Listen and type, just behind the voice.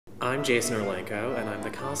I'm Jason Orlenko, and I'm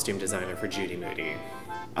the costume designer for Judy Moody.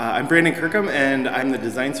 I'm Brandon Kirkham, and I'm the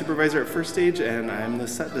design supervisor at First Stage, and I'm the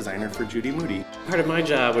set designer for Judy Moody. Part of my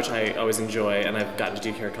job, which I always enjoy, and I've gotten to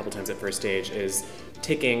do here a couple times at First Stage, is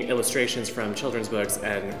taking illustrations from children's books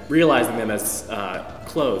and realizing them as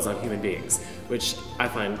clothes on human beings, which I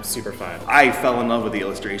find super fun. I fell in love with the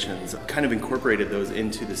illustrations, kind of incorporated those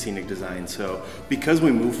into the scenic design. So because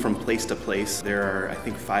we move from place to place, there are, I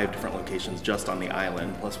think, 5 different locations just on the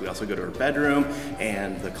island. Plus we also go to her bedroom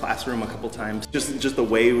and the classroom a couple times. Just the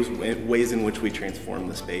ways in which we transform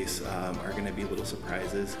the space are going to be little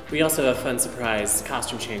surprises. We also have a fun surprise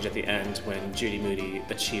costume change at the end when Judy Moody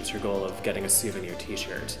achieves her goal of getting a souvenir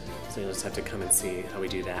t-shirt. So you'll just have to come and see how we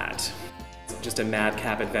do that. Just a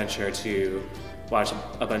madcap adventure to watch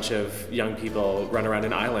a bunch of young people run around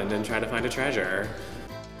an island and try to find a treasure.